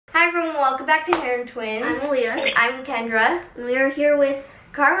welcome back to Herrin Twins. I'm Leah. I'm Kendra. And we are here with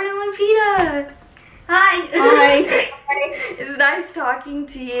Carmen Lupita. Hi. Hi. It's nice talking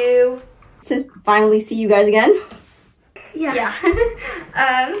to you. To finally see you guys again. Yeah.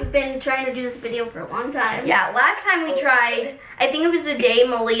 We've been trying to do this video for a long time. Yeah, last time we tried, I think it was the day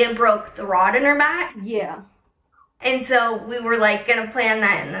Malia broke the rod in her back. Yeah. And so we were like gonna plan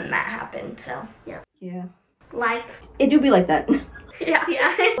that, and then that happened, so. Yeah. Life. It do be like that. Yeah.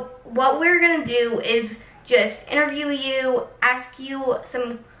 What we're gonna do is just interview you, ask you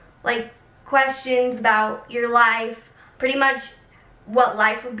some like questions about your life, pretty much what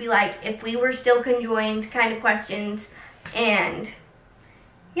life would be like if we were still conjoined kind of questions, and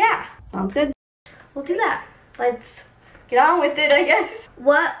yeah. Sounds good. We'll do that. Let's get on with it, I guess.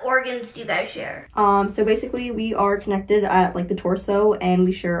 What organs do you guys share? So basically we are connected at like the torso, and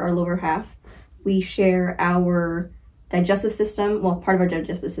we share our lower half. We share our digestive system. Well, part of our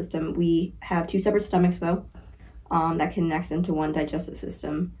digestive system. We have two separate stomachs though, that connects into one digestive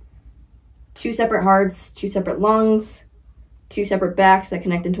system. Two separate hearts, two separate lungs, two separate backs that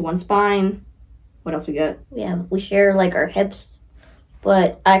connect into one spine. What else we got? Yeah, we share like our hips,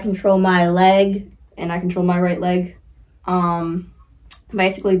 but I control my leg. And I control my right leg.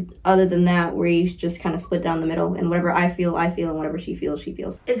 Basically, other than that, we just kind of split down the middle, and whatever I feel, and whatever she feels, she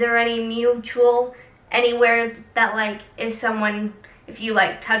feels. Is there any mutual anywhere that like if you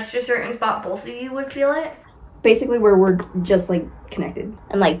like touched a certain spot, both of you would feel it? Basically, where we're just like connected.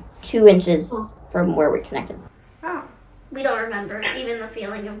 And like 2 inches from where we're connected. Oh. We don't remember even the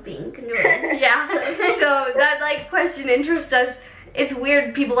feeling of being conjoined. Yeah. So that like question interests us. It's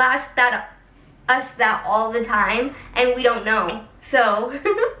weird, people ask us that all the time, and we don't know. So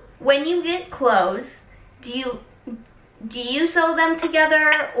when you get clothes, do you sew them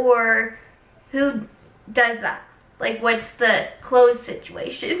together, or who does that? Like, what's the clothes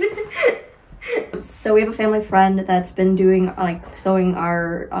situation? So we have a family friend that's been doing like sewing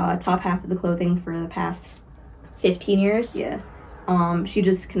our top half of the clothing for the past 15 years? Yeah. She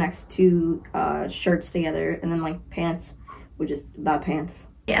just connects two shirts together, and then like pants, which is about pants.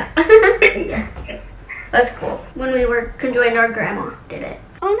 Yeah. Yeah. That's cool. When we were conjoined, our grandma did it.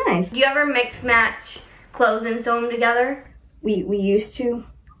 Oh, nice. Do you ever mix match clothes and sew them together? We used to,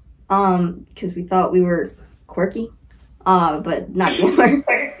 because we thought we were quirky, but not anymore.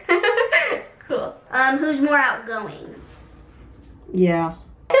 Cool. Who's more outgoing? Yeah.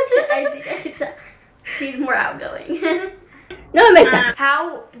 I think she's more outgoing. No, it makes sense.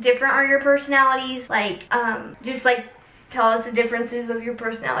 How different are your personalities? Like, just like tell us the differences of your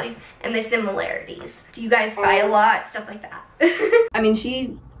personalities and the similarities. Do you guys fight a lot? Stuff like that. I mean,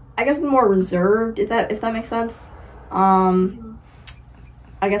 she, I guess, is more reserved, if that makes sense.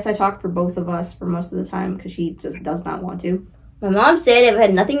 I guess I talk for both of us for most of the time because she just does not want to. My mom said if I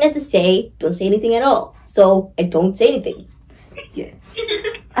had nothing nice to say, don't say anything at all. So I don't say anything. Yeah.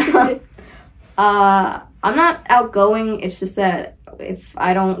 I'm not outgoing. It's just that if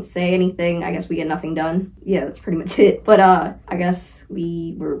I don't say anything, I guess we get nothing done. Yeah, that's pretty much it. But I guess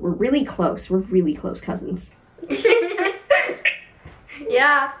we're really close. We're really close cousins.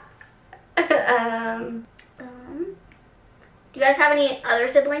 Yeah. Do you guys have any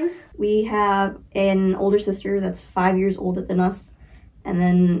other siblings? We have an older sister that's 5 years older than us, and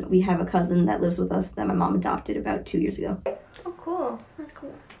then we have a cousin that lives with us that my mom adopted about 2 years ago. Oh, cool. That's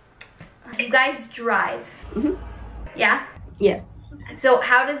cool. Do you guys drive? Mhm. Yeah? Yeah. So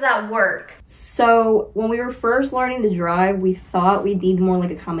how does that work? So when we were first learning to drive, we thought we'd need more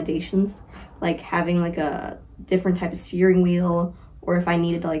like accommodations, like having like a different type of steering wheel, or if I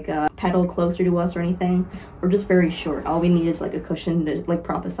needed like a pedal closer to us or anything. We're just very short. All we need is like a cushion to like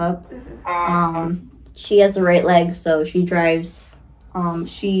prop us up. She has the right leg, so she drives.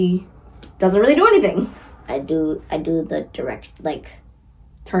 She doesn't really do anything. I do the direct, like,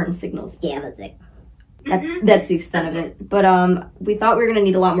 Turn signals. yeah, that's it. That's the extent of it. But we thought we were gonna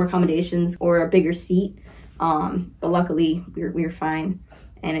need a lot more accommodations or a bigger seat. But luckily we were fine,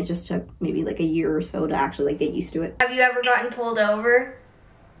 and it just took maybe like a year or so to actually like get used to it. Have you ever gotten pulled over?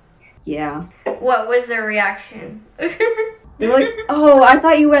 Yeah. What was their reaction? They were like, "Oh, I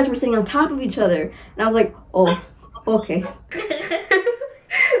thought you guys were sitting on top of each other," and I was like, "Oh, okay."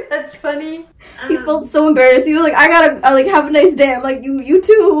 That's funny. He felt so embarrassed. He was like, I like have a nice day." I'm like, you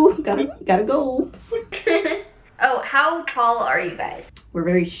too. Gotta go. Oh, how tall are you guys? We're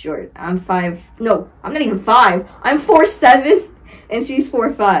very short. I'm 5. No, I'm not even 5. I'm 4'7", and she's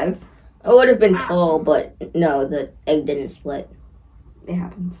 4'5". I would have been tall, but no, the egg didn't split. It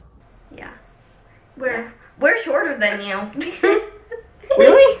happens. Yeah. We're shorter than you.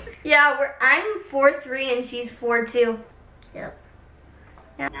 Really? Yeah, I'm 4'3" and she's 4'2". Yep.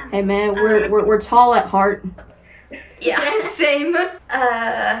 Hey man, we're tall at heart. Yeah, same.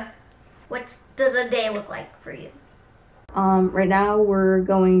 What does a day look like for you? Right now we're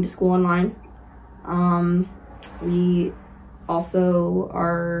going to school online. We also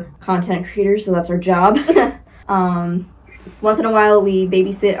are content creators, so that's our job. Once in a while we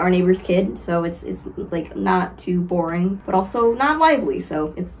babysit our neighbor's kid, so it's like not too boring, but also not lively,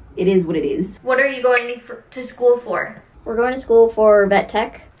 so it is what it is. What are you going to school for? We're going to school for vet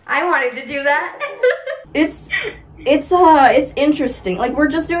tech. I wanted to do that. It's interesting. Like, we're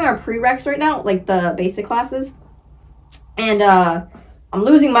just doing our prereqs right now, like the basic classes. And I'm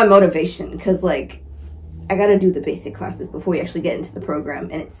losing my motivation because, like, I gotta do the basic classes before we actually get into the program,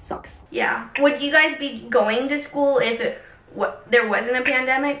 and it sucks. Yeah. Would you guys be going to school if there wasn't a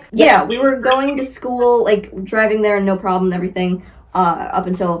pandemic? Yeah, we were going to school, like, driving there, no problem and everything, up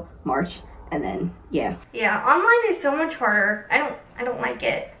until March, and then, yeah. Yeah, online is so much harder. I don't like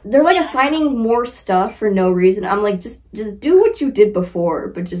it. They're, like, assigning more stuff for no reason. I'm like, just do what you did before,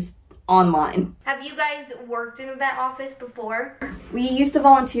 but just online. Have you guys worked in a vet office before? We used to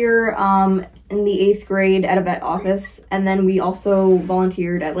volunteer in the 8th grade at a vet office, and then we also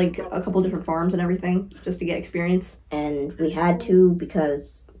volunteered at like a couple different farms and everything just to get experience. And we had to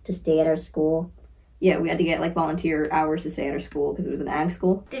because to stay at our school. Yeah, we had to get like volunteer hours to stay at our school because it was an ag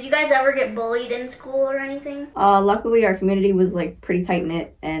school. Did you guys ever get bullied in school or anything? Luckily our community was like pretty tight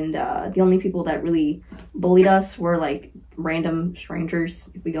knit, and the only people that really bullied us were like random strangers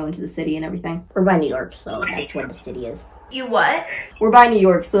if we go into the city and everything. We're by New York, so that's what the city is. You what? We're by New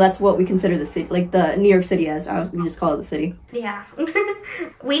York, so that's what we consider the city, like the New York City as. We just call it the city. Yeah.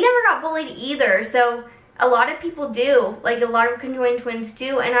 We never got bullied either, so a lot of people do. Like, a lot of conjoined twins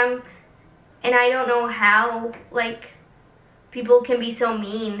do, and I don't know how, like, people can be so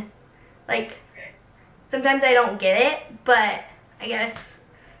mean. Like, sometimes I don't get it, but I guess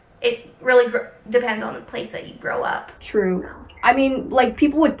it really depends on the place that you grow up. True. I mean, like,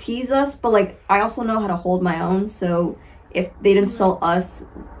 people would tease us, but, like, I also know how to hold my own, so if they'd insult us,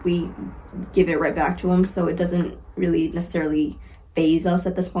 we give it right back to them, so it doesn't really necessarily faze us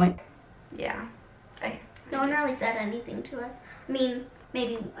at this point. Yeah. No one really said anything to us. I mean,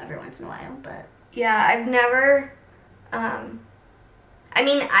 maybe every once in a while, but... Yeah, I've never, I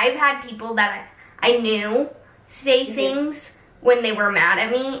mean, I've had people that I knew say things when they were mad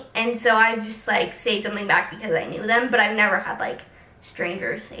at me, and so I just, like, say something back because I knew them, but I've never had, like,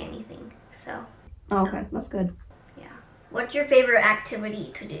 strangers say anything, so. Oh, okay, that's good. Yeah. What's your favorite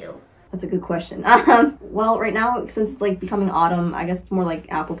activity to do? That's a good question. Well, right now, since it's, like, becoming autumn, I guess it's more like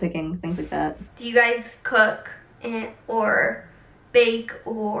apple picking, things like that. Do you guys cook or bake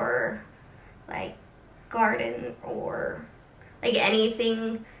or, like, garden or, like,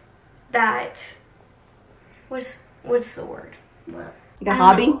 anything that, what's the word? What? Like a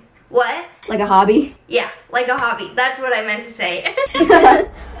hobby? What? Like a hobby? Yeah, like a hobby. That's what I meant to say.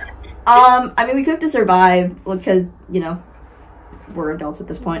 I mean, we cook to survive because, you know, we're adults at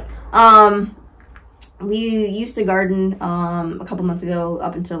this point. We used to garden a couple months ago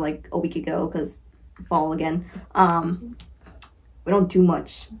up until like a week ago because fall again. We don't do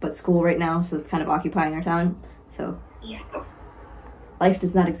much but school right now, so it's kind of occupying our time. So Yeah. life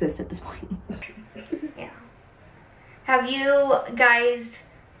does not exist at this point. Yeah. Have you guys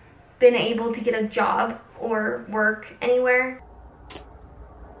been able to get a job or work anywhere?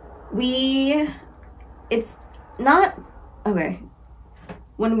 It's not, okay.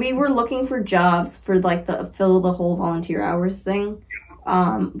 When we were looking for jobs for like the fill the whole volunteer hours thing,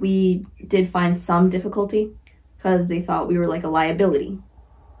 we did find some difficulty because they thought we were like a liability.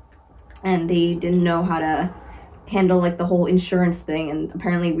 And they didn't know how to handle like the whole insurance thing, and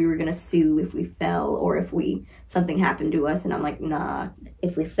apparently we were gonna sue if we fell or if something happened to us, and I'm like, nah.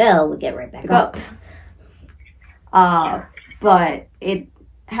 If we fell, we get right back up. But it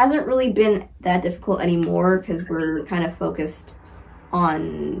hasn't really been that difficult anymore because we're kind of focused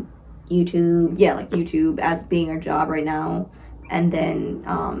on YouTube. Yeah, like YouTube as being our job right now, and then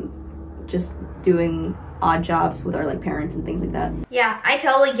just doing odd jobs with our like parents and things like that. Yeah, I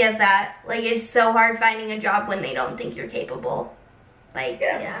totally get that. Like, it's so hard finding a job when they don't think you're capable. Like,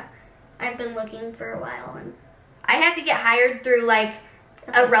 Yeah. I've been looking for a while, and I had to get hired through like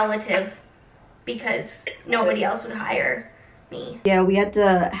a relative because nobody else would hire me. Yeah, we had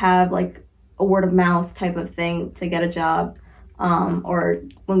to have like a word of mouth type of thing to get a job. Or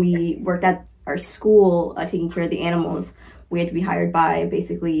when we worked at our school taking care of the animals, we had to be hired by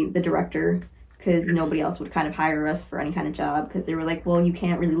basically the director because nobody else would kind of hire us for any kind of job because they were like, well, you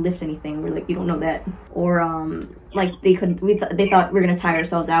can't really lift anything. We're like, you don't know that. Or like they thought we were gonna tire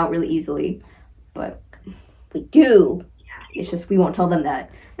ourselves out really easily, but We do. It's just we won't tell them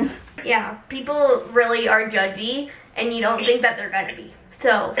that. Yeah, people really are judgy, and you don't think that they're gonna be.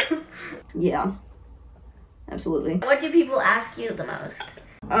 So, Yeah, absolutely. What do people ask you the most?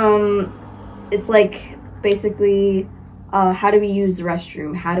 It's like basically, how do we use the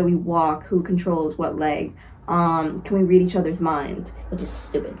restroom? How do we walk? Who controls what leg? Can we read each other's mind? Which is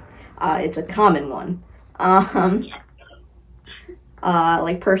stupid. It's a common one.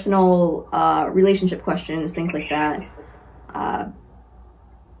 Like personal relationship questions, things like that.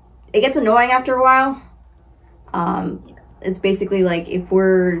 It gets annoying after a while. It's basically like if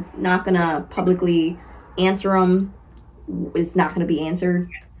we're not gonna publicly answer them, it's not gonna be answered.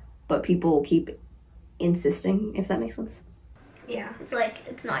 But people keep insisting, if that makes sense. yeah. It's like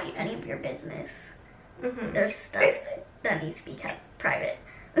it's not any of your business. Mm-hmm. There's stuff that needs to be kept private.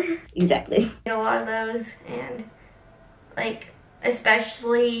 Exactly. A lot of those, and like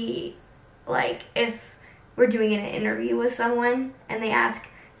especially like if we're doing an interview with someone and they ask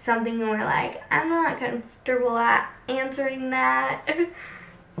something and we're like, I'm not comfortable at answering that.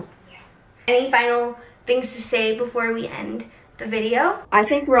 Any final things to say before we end the video? I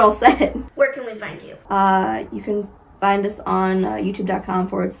think we're all set. Where can we find you? You can find us on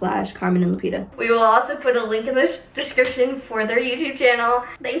youtube.com/Carmen and Lupita. We will also put a link in the description for their YouTube channel.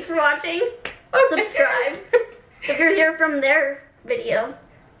 Thanks for watching. Subscribe. If you're here from their video,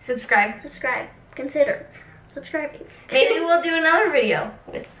 Subscribe. Consider subscribing. Maybe we'll do another video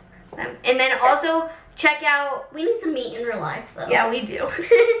with them. And then also check out, We need to meet in real life, though. yeah, we do.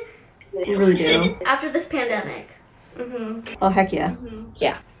 We really do. After this pandemic, Oh, heck yeah.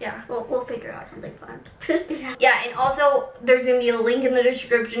 Yeah. we'll figure out something fun. Yeah, and also there's gonna be a link in the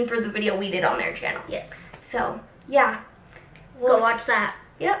description for the video we did on their channel. Yes. So, yeah. Go watch that.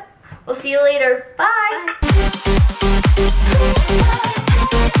 Yep. We'll see you later. Bye.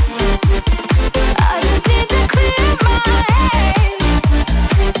 I just need to clear my head.